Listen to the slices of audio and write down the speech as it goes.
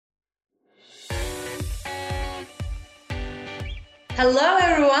Hello,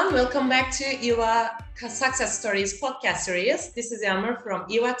 everyone. Welcome back to EWA Success Stories podcast series. This is Yamur from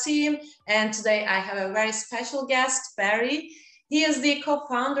EWA team, and today I have a very special guest, Barry. He is the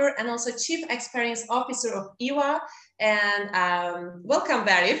co-founder and also Chief Experience Officer of EWA. And welcome,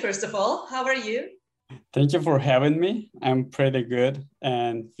 Barry, first of all. How are you? Thank you for having me. I'm pretty good,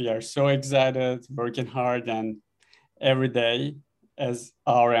 and we are so excited, working hard, and every day as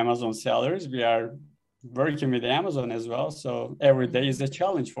our Amazon sellers, we are working with Amazon as well. So every day is a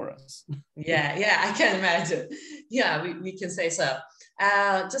challenge for us. Yeah, I can imagine. Yeah, we can say so.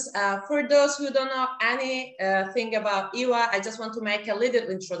 For those who don't know anything about EWA, I just want to make a little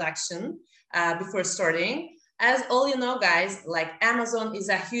introduction before starting. As all you know, guys, like Amazon is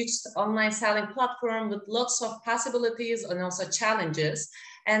a huge online selling platform with lots of possibilities and also challenges.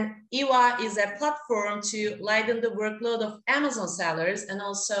 And EWA is a platform to lighten the workload of Amazon sellers and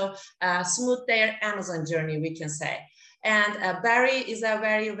also smooth their Amazon journey, we can say. And Barry is a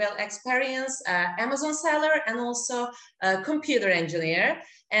very well experienced Amazon seller and also a computer engineer.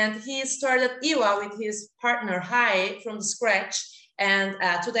 And he started EWA with his partner Hai from the scratch. And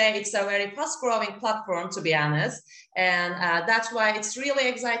today it's a very fast growing platform, to be honest. And that's why it's really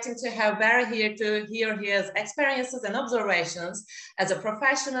exciting to have Barry here to hear his experiences and observations as a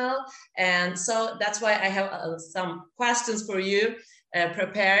professional. And so that's why I have some questions for you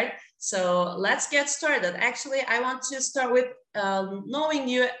prepared. So let's get started. Actually, I want to start with knowing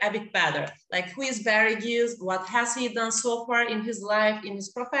you a bit better. Like, who is Barry Guze? What has he done so far in his life, in his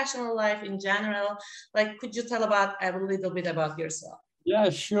professional life in general? Like, could you tell about a little bit about yourself?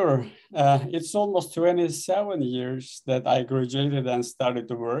 Yeah, sure. It's almost 27 years that I graduated and started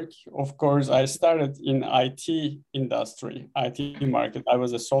to work. Of course, I started in IT industry, IT market. I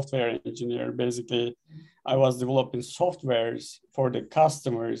was a software engineer. Basically, I was developing softwares for the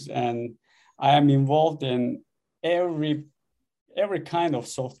customers, and I am involved in every kind of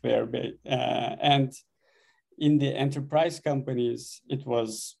software. And in the enterprise companies,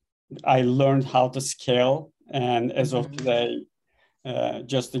 I learned how to scale. And as of today,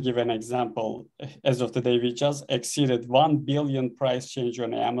 just to give an example, as of today, we just exceeded 1 billion price change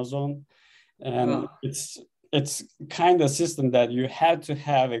on Amazon. And it's kind of system that you had to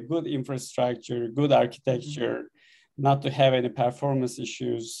have a good infrastructure, good architecture, not to have any performance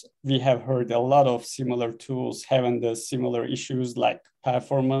issues. We have heard a lot of similar tools having the similar issues like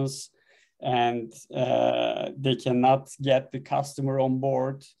performance, and they cannot get the customer on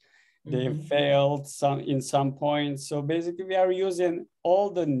board. They failed in some points. So basically, we are using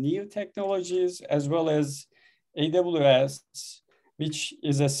all the new technologies as well as AWS, which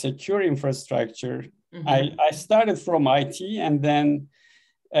is a secure infrastructure. I started from IT, and then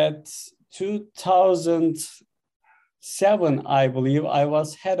at 2007, I believe, I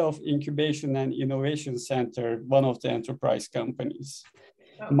was head of incubation and innovation center, one of the enterprise companies.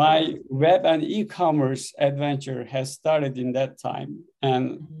 My web and e-commerce adventure has started in that time.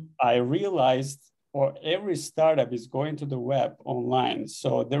 And I realized every startup is going to the web online.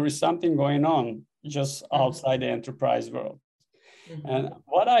 So there is something going on just outside the enterprise world. And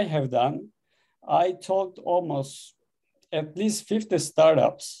what I have done, I talked almost at least 50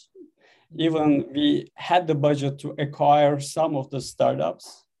 startups. Even we had the budget to acquire some of the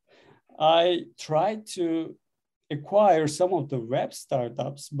startups. I tried to acquire some of the web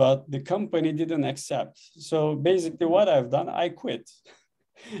startups, but the company didn't accept. So basically what I've done, I quit.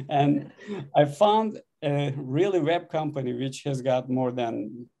 And I found a really web company which has got more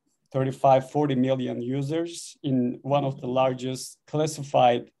than 35, 40 million users in one of the largest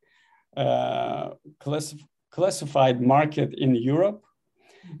classified market in Europe.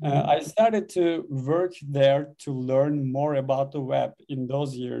 I started to work there to learn more about the web. In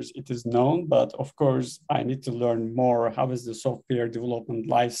those years, it is known, but of course, I need to learn more. How is the software development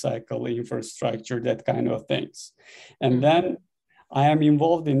lifecycle, infrastructure, that kind of things. And then I am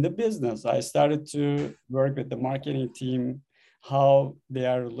involved in the business. I started to work with the marketing team, how they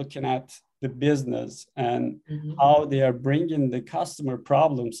are looking at the business and how they are bringing the customer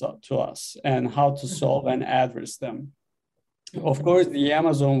problems up to us and how to solve and address them. Of course, the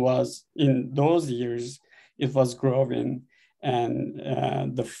Amazon was, in those years, it was growing. And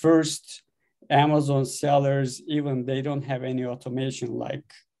the first Amazon sellers, even they don't have any automation.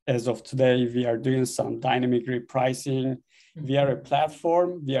 Like as of today, we are doing some dynamic repricing. We are a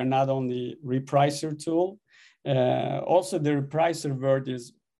platform. We are not only repricer tool. Also, the repricer word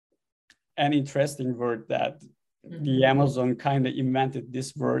is an interesting word that the Amazon kind of invented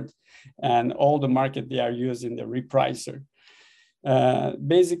this word, and all the market, they are using the repricer.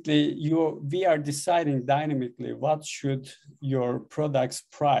 Basically, we are deciding dynamically what should your product's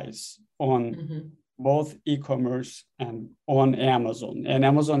price on both e-commerce and on Amazon. And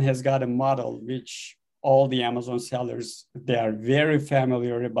Amazon has got a model which all the Amazon sellers, they are very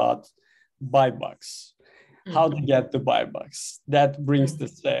familiar about buy box, how to get the buy box. That brings the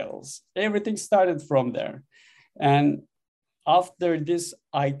sales. Everything started from there. And after this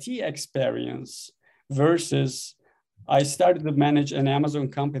IT experience versus I started to manage an Amazon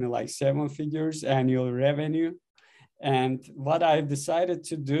company like 7 figures annual revenue. And what I've decided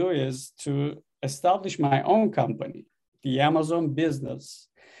to do is to establish my own company, the Amazon business.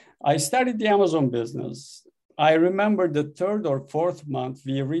 I started the Amazon business. I remember the third or fourth month,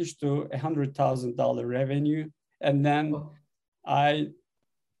 we reached to $100,000 revenue. And then I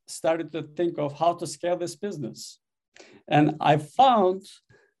started to think of how to scale this business. And I found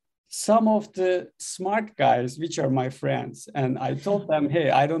some of the smart guys, which are my friends, and I told them, hey,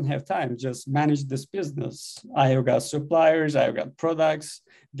 I don't have time, just manage this business. I have got suppliers, I've got products.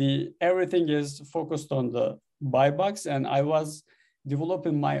 Everything is focused on the buy box, and I was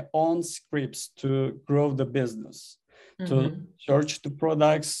developing my own scripts to grow the business, to search the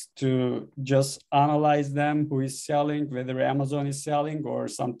products, to just analyze them, who is selling, whether Amazon is selling or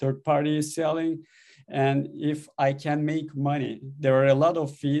some third party is selling. And if I can make money, there are a lot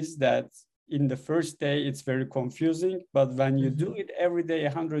of fees that in the first day, it's very confusing. But when you do it every day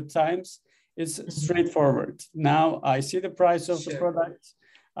 100 times, it's straightforward. Now I see the price of the product.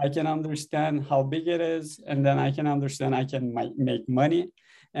 I can understand how big it is. And then I can understand I can make money.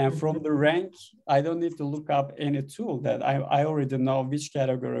 And from the rank, I don't need to look up any tool that I already know which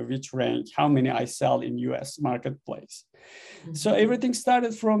category, which rank, how many I sell in US marketplace. So everything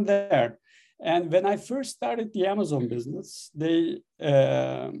started from there. And when I first started the Amazon business, they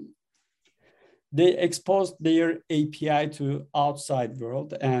exposed their API to outside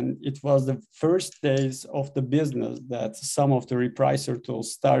world. And it was the first days of the business that some of the repricer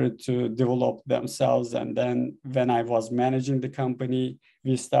tools started to develop themselves. And then when I was managing the company,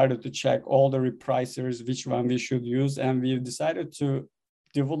 we started to check all the repricers, which one we should use. And we decided to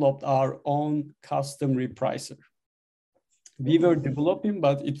develop our own custom repricer. We were developing,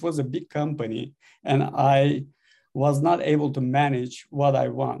 but it was a big company and I was not able to manage what I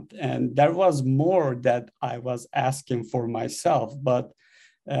want. And there was more that I was asking for myself, but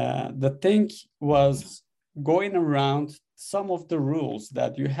the thing was going around some of the rules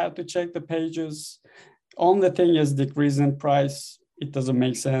that you have to check the pages. Only thing is decrease in price. It doesn't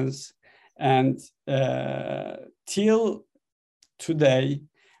make sense. And till today,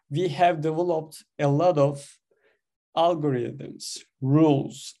 we have developed a lot of algorithms,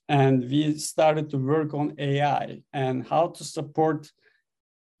 rules, and we started to work on AI and how to support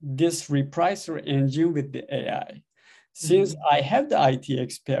this repricer engine with the AI. Since I have the IT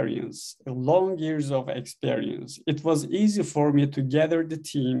experience, long years of experience, it was easy for me to gather the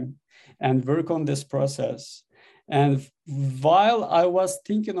team and work on this process. And while I was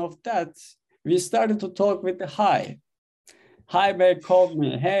thinking of that, we started to talk with the Highback called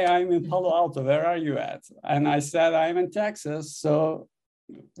me, hey, I'm in Palo Alto, where are you at? And I said, I'm in Texas. So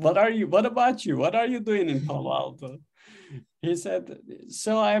what about you? What are you doing in Palo Alto? He said,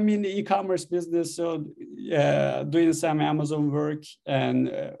 so I'm in the e-commerce business, so doing some Amazon work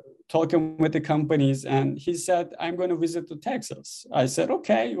and talking with the companies. And he said, I'm going to visit to Texas. I said,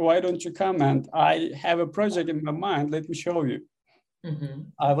 okay, why don't you come? And I have a project in my mind, let me show you.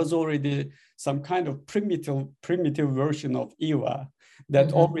 I was already some kind of primitive version of EVA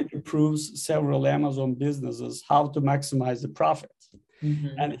that already proves several Amazon businesses how to maximize the profit.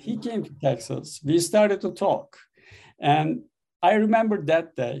 And he came to Texas. We started to talk. And I remember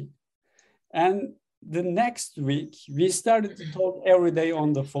that day. And the next week, we started to talk every day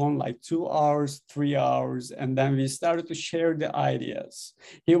on the phone, like 2 hours, 3 hours. And then we started to share the ideas.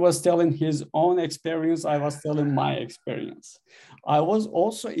 He was telling his own experience. I was telling my experience. I was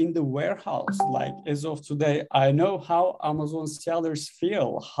also in the warehouse, like as of today, I know how Amazon sellers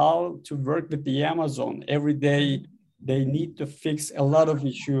feel, how to work with the Amazon every day. They need to fix a lot of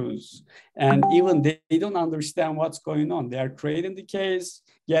issues. And even they don't understand what's going on. They are creating the case,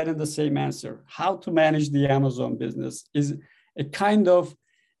 getting the same answer. How to manage the Amazon business is a kind of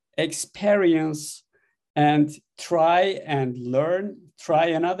experience and try and learn, try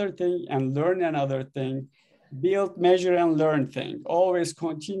another thing and learn another thing, build, measure and learn thing, always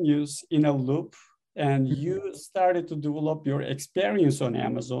continues in a loop. And you started to develop your experience on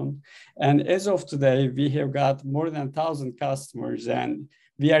Amazon. And as of today, we have got more than 1,000 customers and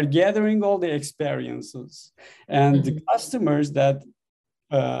we are gathering all the experiences. And the customers that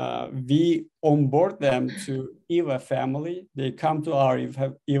we onboard them to EVA family, they come to our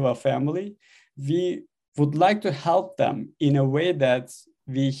EVA family. We would like to help them in a way that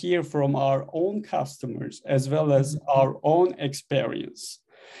we hear from our own customers as well as our own experience,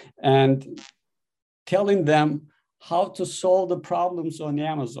 and telling them how to solve the problems on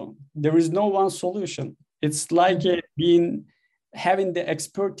Amazon. There is no one solution. It's like having the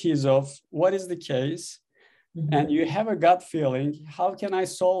expertise of what is the case, and you have a gut feeling, how can I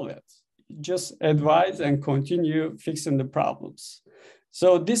solve it? Just advise and continue fixing the problems.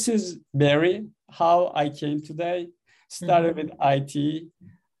 So this is Barry, how I came today. Started with IT,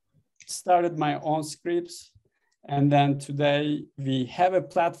 started my own scripts, and then today we have a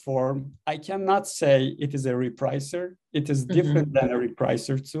platform. I cannot say it is a repricer. It is different than a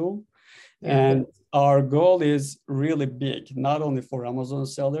repricer tool. And our goal is really big, not only for Amazon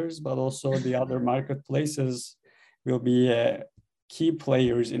sellers, but also the other marketplaces will be key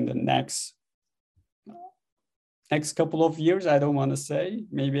players in the next couple of years. I don't want to say,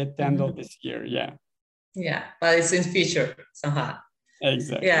 maybe at the end of this year. Yeah. Yeah, but it's in future somehow.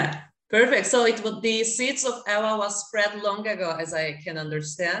 Exactly. Yeah, perfect. So it would the seeds of Eva was spread long ago, as I can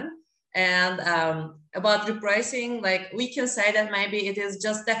understand. And about repricing, like we can say that maybe it is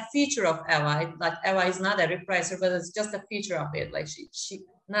just a feature of Eva. Like Eva is not a repricer, but it's just a feature of it. Like she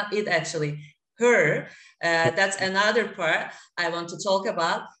not it actually, her. That's another part I want to talk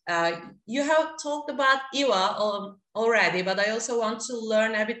about. You have talked about Eva already, but I also want to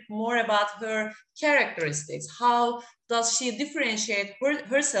learn a bit more about her characteristics. How does she differentiate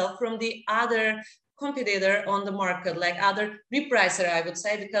herself from the other competitor on the market, like other repricer, I would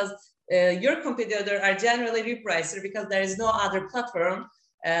say, because your competitor are generally repricer because there is no other platform.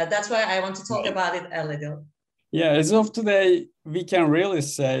 That's why I want to talk about it a little. Yeah, as of today, we can really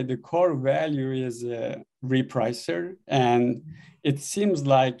say the core value is a repricer, and it seems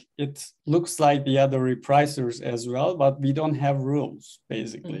like it looks like the other repricers as well, but we don't have rules,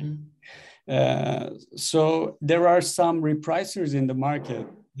 basically. So there are some repricers in the market.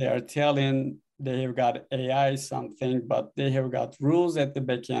 They are telling they have got AI something, but they have got rules at the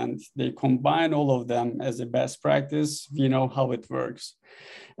back end. They combine all of them as a best practice. We know how it works.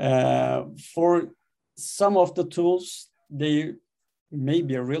 For some of the tools, they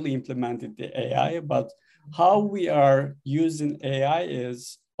maybe really implemented the AI, but how we are using AI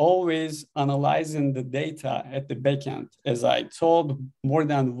is always analyzing the data at the backend. As I told, more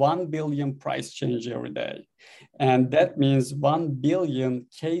than 1 billion price change every day. And that means 1 billion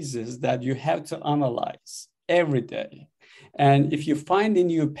cases that you have to analyze every day. And if you find a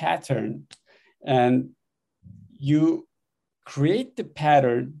new pattern and you create the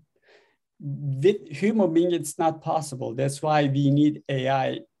pattern, with human being, it's not possible. That's why we need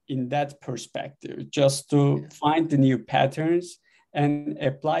AI in that perspective, just to find the new patterns and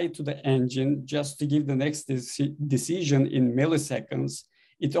apply it to the engine just to give the next decision in milliseconds.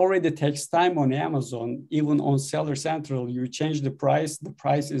 It already takes time on Amazon. Even on Seller Central, you change the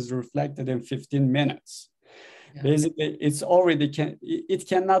price is reflected in 15 minutes. Yeah. Basically, it's already, it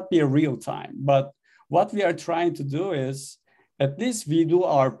cannot be a real time. But what we are trying to do is, at least we do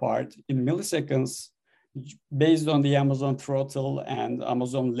our part in milliseconds based on the Amazon throttle and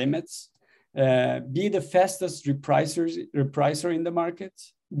Amazon limits. Be the fastest repricer in the market,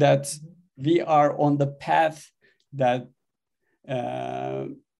 that we are on the path that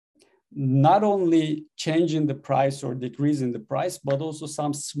not only changing the price or decreasing the price, but also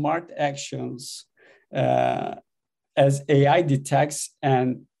some smart actions as AI detects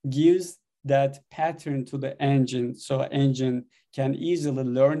and gives that pattern to the engine, so engine can easily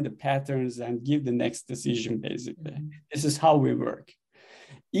learn the patterns and give the next decision, basically. This is how we work.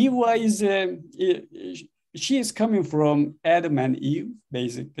 Eva is, she is coming from Adam and Eve,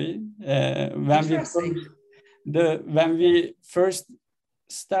 basically. When we first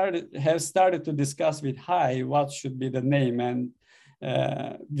started to discuss with Hai what should be the name, and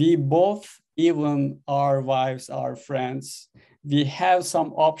we both, even our wives, our friends, we have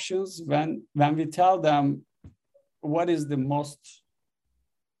some options. When we tell them what is the most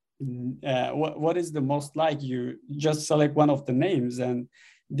like, you just select one of the names, and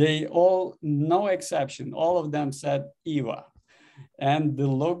they all, no exception, all of them said Eva. And the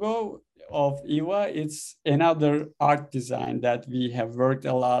logo of Eva, it's another art design that we have worked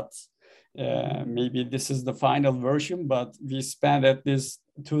a lot. Maybe this is the final version, but we spent at least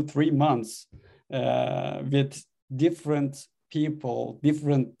 2-3 months with different people,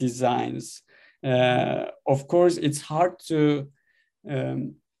 different designs. Of course, it's hard to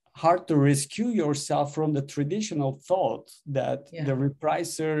rescue yourself from the traditional thought that the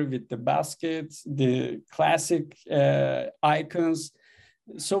repricer with the baskets, the classic icons.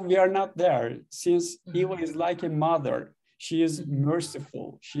 So we are not there. Since Eva is like a mother, she is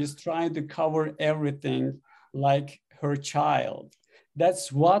merciful. She is trying to cover everything like her child.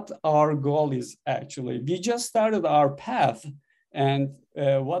 That's what our goal is actually. We just started our path, and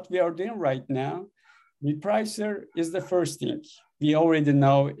what we are doing right now, the pricer is the first thing. We already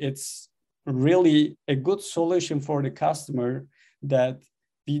know it's really a good solution for the customer, that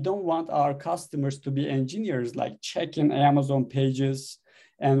we don't want our customers to be engineers, like checking Amazon pages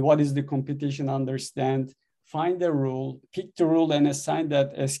and what is the competition, understand, find the rule, pick the rule and assign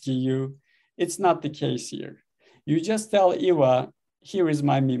that SKU. It's not the case here. You just tell Eva, here is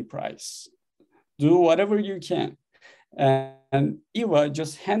my mean price. Do whatever you can. And Eva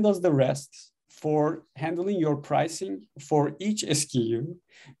just handles the rest for handling your pricing for each SKU.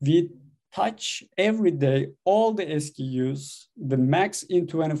 We touch every day all the SKUs, the max in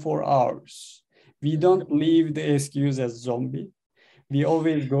 24 hours. We don't leave the SKUs as zombie. We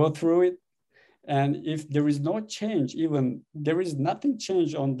always go through it. And if there is no change, even there is nothing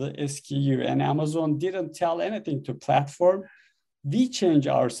changed on the SKU and Amazon didn't tell anything to platform, we change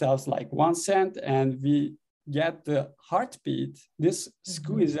ourselves like 1 cent and we get the heartbeat. This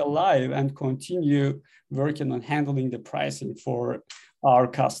SKU is alive and continue working on handling the pricing for our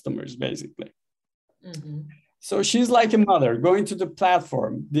customers, basically. Mm-hmm. So she's like a mother going to the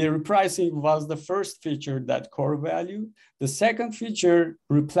platform. The repricing was the first feature, that core value. The second feature,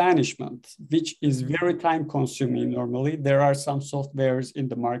 replenishment, which is very time consuming normally. There are some softwares in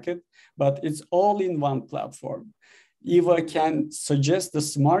the market, but it's all in one platform. Eva can suggest the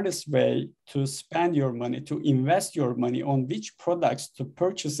smartest way to spend your money, to invest your money on which products to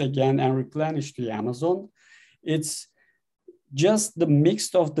purchase again and replenish to Amazon. It's just the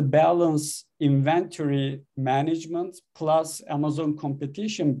mix of the balance inventory management plus Amazon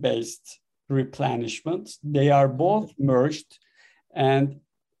competition-based replenishment. They are both merged, and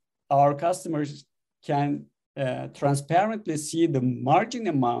our customers can transparently see the margin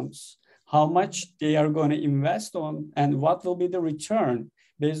amounts, how much they are going to invest on, and what will be the return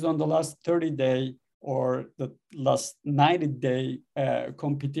based on the last 30-day or the last 90-day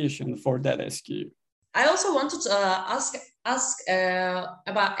competition for that SKU. I also wanted to ask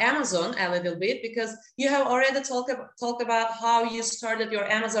about Amazon a little bit, because you have already talked about how you started your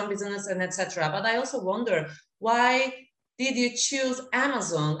Amazon business and etc. But I also wonder, why did you choose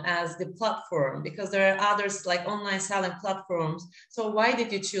Amazon as the platform? Because there are others like online selling platforms. So why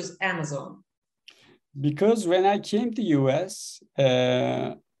did you choose Amazon? Because when I came to US,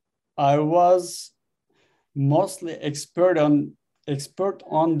 I was mostly expert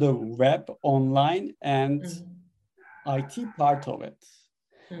on the web, online, and IT part of it.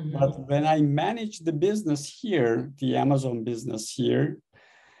 But when I managed the business here, the Amazon business here,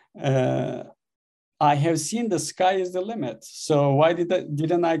 I have seen the sky is the limit. So why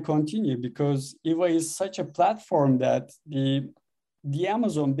didn't I continue? Because Eva is such a platform that the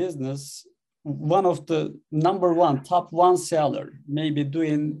Amazon business, one of the number one, top one seller, maybe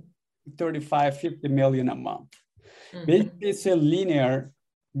doing 35, 50 million a month. Basically, it's a linear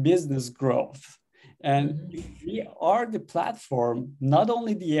business growth. And we are the platform, not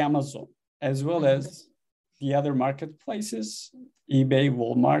only the Amazon, as well as the other marketplaces, eBay,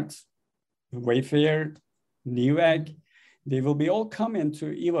 Walmart, Wayfair, Newegg, they will be all coming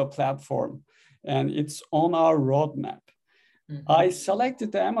to Eva platform, and it's on our roadmap. I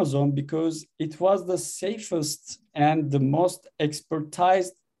selected Amazon because it was the safest and the most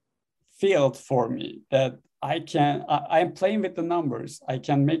expertized field for me, that I'm playing with the numbers. I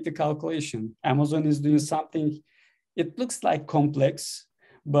can make the calculation. Amazon is doing something, it looks like complex,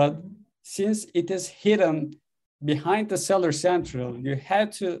 but since it is hidden behind the Seller Central, you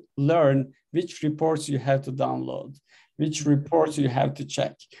had to learn which reports you have to download, which reports you have to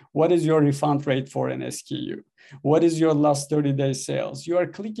check. What is your refund rate for an SKU? What is your last 30-day sales? You are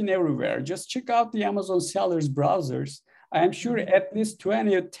clicking everywhere. Just check out the Amazon sellers browsers. I am sure at least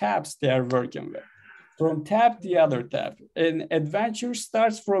 20 tabs they are working with. From tab to the other tab. And adventure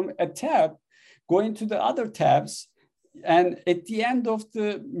starts from a tab, going to the other tabs. And at the end of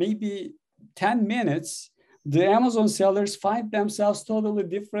the maybe 10 minutes, the Amazon sellers find themselves totally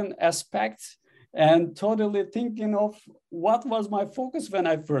different aspects and totally thinking of what was my focus when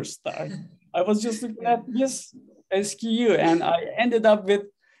I first started. I was just looking at this SKU and I ended up with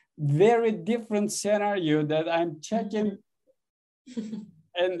very different scenario that I'm checking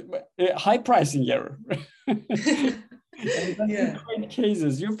and high pricing error. And in great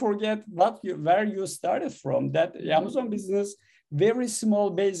cases, you forget where you started from. That Amazon business, very small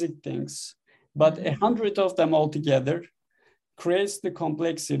basic things, but 100 of them altogether creates the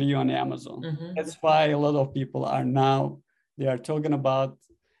complexity on Amazon. That's why a lot of people they are talking about,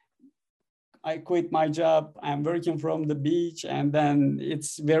 I quit my job, I'm working from the beach, and then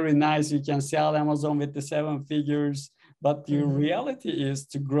it's very nice. You can sell Amazon with the 7 figures, But the reality is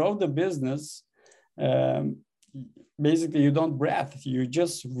to grow the business, um, basically you don't breathe, you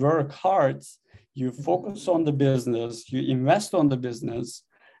just work hard, you focus on the business, you invest on the business,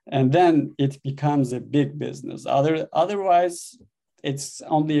 and then it becomes a big business. Otherwise, it's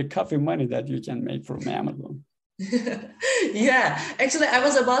only a coffee money that you can make from Amazon. Yeah, actually, I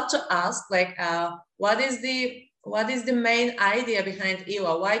was about to ask, like, what is the main idea behind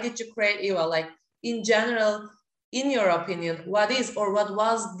EWA? Why did you create EWA? Like, in general, in your opinion, what is or what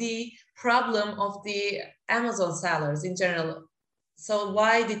was the problem of the Amazon sellers in general? So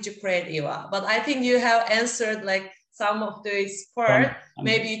why did you create EWA? But I think you have answered like some of this part.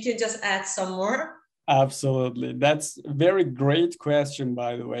 Maybe you can just add some more. Absolutely. That's a very great question,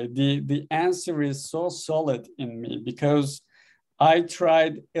 by the way. The answer is so solid in me because I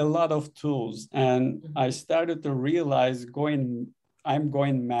tried a lot of tools and I started to realize I'm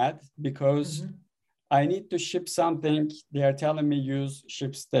going mad because I need to ship something. They are telling me use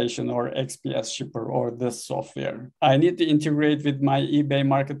ShipStation or XPS shipper or this software. I need to integrate with my eBay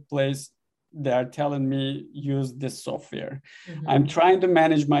marketplace. They are telling me use this software. I'm trying to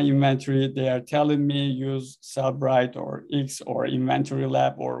manage my inventory. They are telling me use Sellbrite or X or Inventory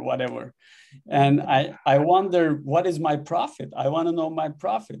Lab or whatever. And I wonder, what is my profit? I want to know my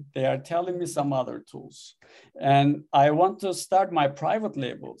profit. They are telling me some other tools. And I want to start my private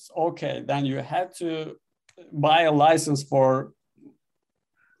labels. Okay, then you have to buy a license for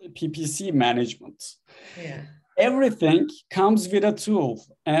PPC management. Yeah. Everything comes with a tool.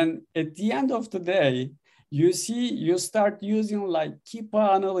 And at the end of the day, you start using like Keepa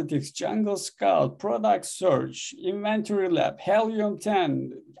Analytics, Jungle Scout, Product Search, Inventory Lab, Helium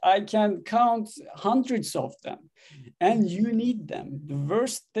 10. I can count hundreds of them. And you need them. The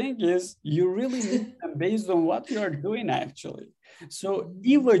worst thing is you really need them based on what you are doing actually. So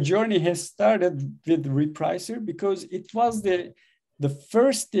EVA journey has started with Repricer because it was the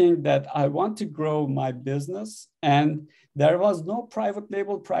first thing that I want to grow my business, and there was no private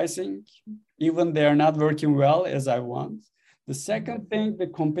label pricing, even they are not working well as I want. The second thing, the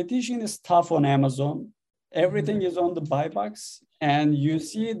competition is tough on Amazon. Everything is on the buy box, and you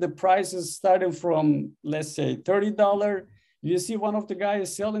see the prices starting from, let's say, $30. You see one of the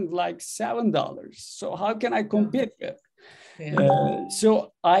guys selling like $7. So how can I compete with?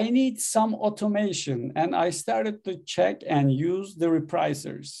 So I need some automation, and I started to check and use the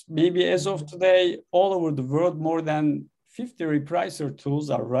repricers. Maybe as of today, all over the world, more than 50 repricer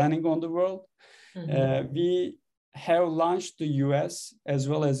tools are running on the world. We have launched the US as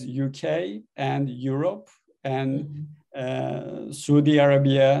well as UK and Europe and Saudi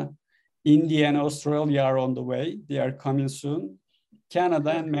Arabia, India and Australia are on the way. They are coming soon.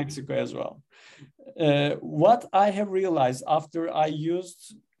 Canada and Mexico as well. What I have realized after I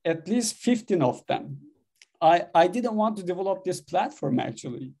used at least 15 of them, I didn't want to develop this platform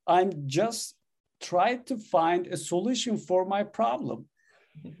actually. I'm just trying to find a solution for my problem.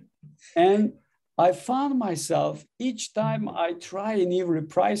 And I found myself each time I try a new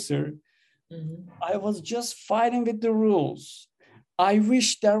repricer, I was just fighting with the rules. I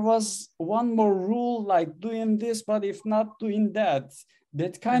wish there was one more rule like doing this, but if not doing that.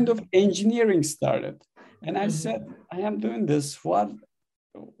 That kind of engineering started. And I said, I am doing this.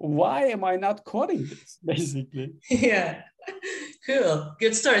 Why am I not coding this, basically? Yeah, cool.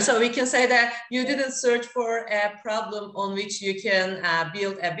 Good story. So we can say that you didn't search for a problem on which you can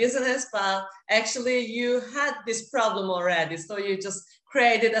build a business, but actually you had this problem already. So you just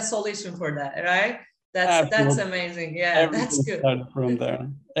created a solution for that, right? That's amazing. Yeah, Everything that's good. Started from there.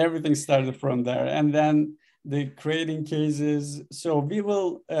 Everything started from there. And then the creating cases. So we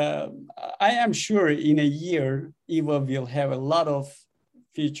will, I am sure in a year, EVA will have a lot of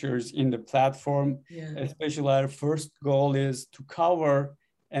features in the platform, especially our first goal is to cover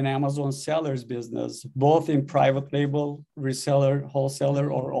an Amazon seller's business, both in private label, reseller,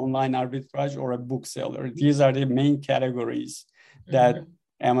 wholesaler, or online arbitrage, or a bookseller. These are the main categories that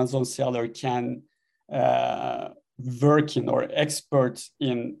Amazon seller can work in or expert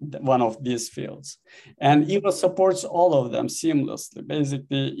in one of these fields. And EVA supports all of them seamlessly.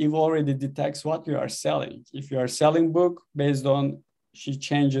 Basically, EVA already detects what you are selling. If you are selling book, based on she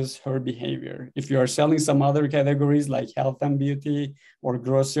changes her behavior. If you are selling some other categories like health and beauty or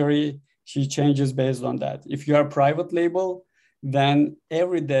grocery, she changes based on that. If you are private label, then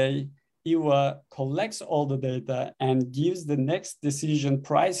every day EVA collects all the data and gives the next decision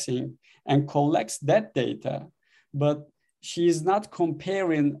pricing and collects that data. But she is not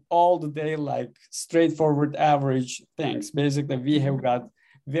comparing all the day like straightforward average things. Basically, we have got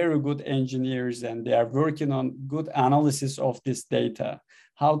very good engineers and they are working on good analysis of this data,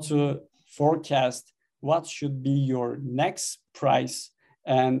 how to forecast what should be your next price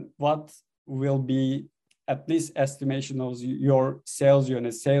and what will be at least estimation of your sales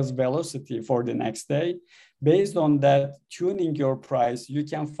unit, sales velocity for the next day. Based on that, tuning your price, you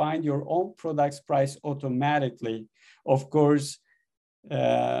can find your own product's price automatically. Of course,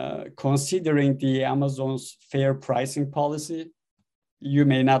 considering the Amazon's fair pricing policy. You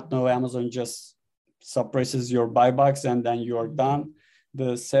may not know Amazon just suppresses your buy box and then you're done.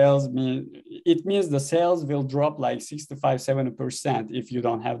 The sales means the sales will drop like 65-70% if you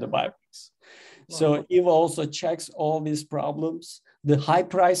don't have the buy box. Wow. So EVA also checks all these problems. The high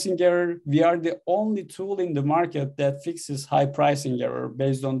pricing error, we are the only tool in the market that fixes high pricing error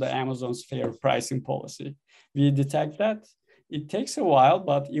based on the Amazon's fair pricing policy. We detect that. It takes a while,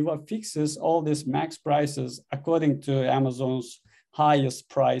 but EVA fixes all these max prices according to Amazon's highest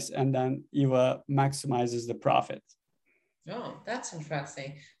price, and then EVA maximizes the profit. Oh, that's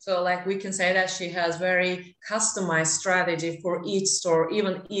interesting. So like we can say that she has very customized strategy for each store,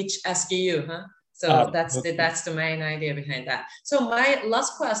 even each SKU, huh? So that's the main idea behind that. So my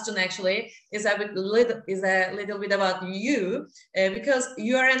last question actually is a little bit about you, because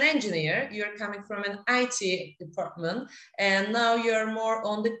you are an engineer, you're coming from an IT department, and now you're more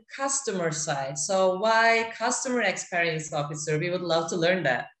on the customer side. So why customer experience officer? We would love to learn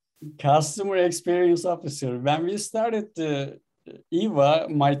that. Customer experience officer. When we started EVA,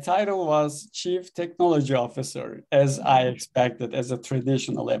 my title was Chief Technology Officer, as I expected, as a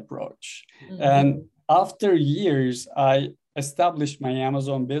traditional approach. Mm-hmm. And after years, I established my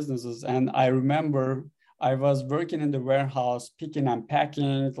Amazon businesses. And I remember I was working in the warehouse, picking and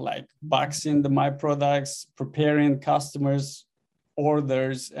packing, like boxing my products, preparing customers'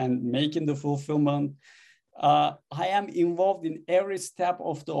 orders, and making the fulfillment. I am involved in every step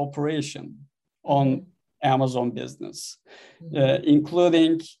of the operation on Amazon business,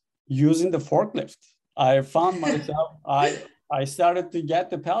 including using the forklift. I found myself, I started to get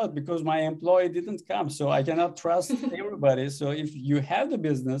the pallet because my employee didn't come. So I cannot trust everybody. So if you have the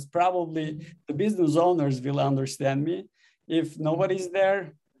business, probably the business owners will understand me. If nobody's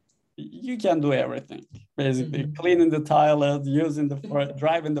there, you can do everything, basically. Cleaning the toilet,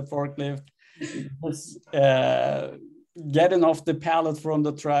 driving the forklift, just, getting off the pallet from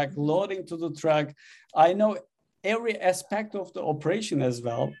the truck, loading to the truck. I know every aspect of the operation as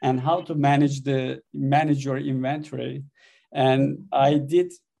well, and how to manage your inventory. And I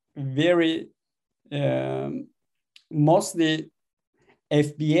did very mostly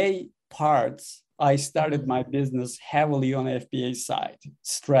FBA parts. I started my business heavily on FBA side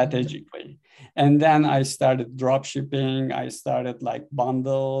strategically. And then I started drop shipping. I started like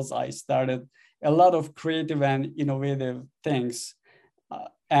bundles. I started a lot of creative and innovative things.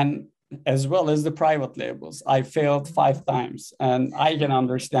 And as well as the private labels. I failed 5 times. And I can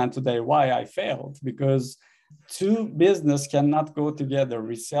understand today why I failed, because two business cannot go together.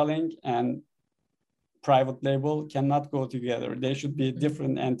 Reselling and private label cannot go together. They should be a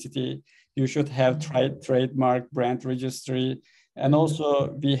different entity. You should have trademark, brand registry. And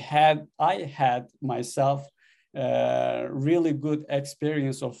also I had myself really good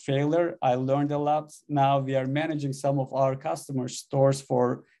experience of failure. I learned a lot. Now we are managing some of our customer stores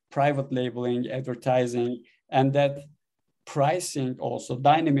for private labeling, advertising, and that pricing also,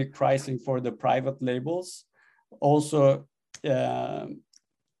 dynamic pricing for the private labels also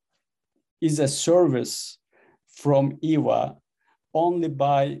is a service from EVA only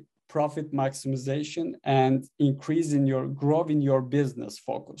by profit maximization and growing your business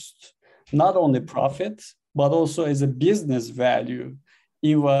focused. Not only profit, but also as a business value.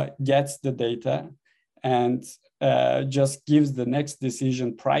 EVA gets the data and just gives the next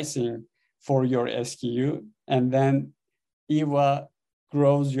decision pricing for your SKU, and then EVA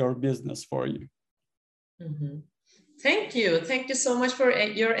grows your business for you. Thank you so much for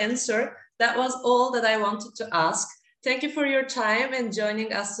your answer. That was all that I wanted to ask. Thank you for your time and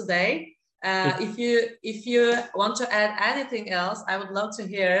joining us today. If you want to add anything else, I would love to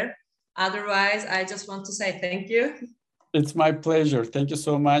hear. Otherwise, I just want to say thank you. It's my pleasure. Thank you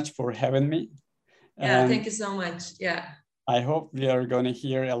so much for having me. Yeah, thank you so much. Yeah. I hope we are going to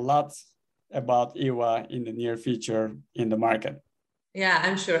hear a lot about EVA in the near future in the market. Yeah,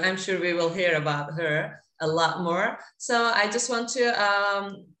 I'm sure we will hear about her a lot more. So I just want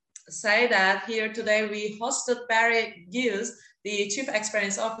to say that here today we hosted Barry Guze, the Chief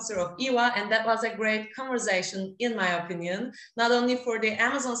Experience Officer of EVA, and that was a great conversation, in my opinion, not only for the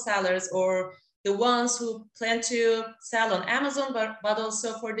Amazon sellers or the ones who plan to sell on Amazon, but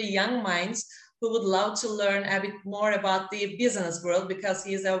also for the young minds who would love to learn a bit more about the business world, because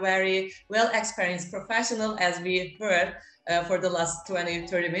he's a very well-experienced professional, as we heard. for the last 20,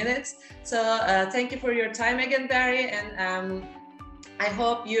 30 minutes. So thank you for your time again, Barry. And I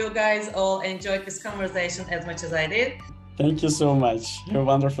hope you guys all enjoyed this conversation as much as I did. Thank you so much. Have a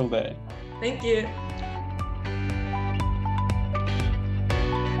wonderful day. Thank you.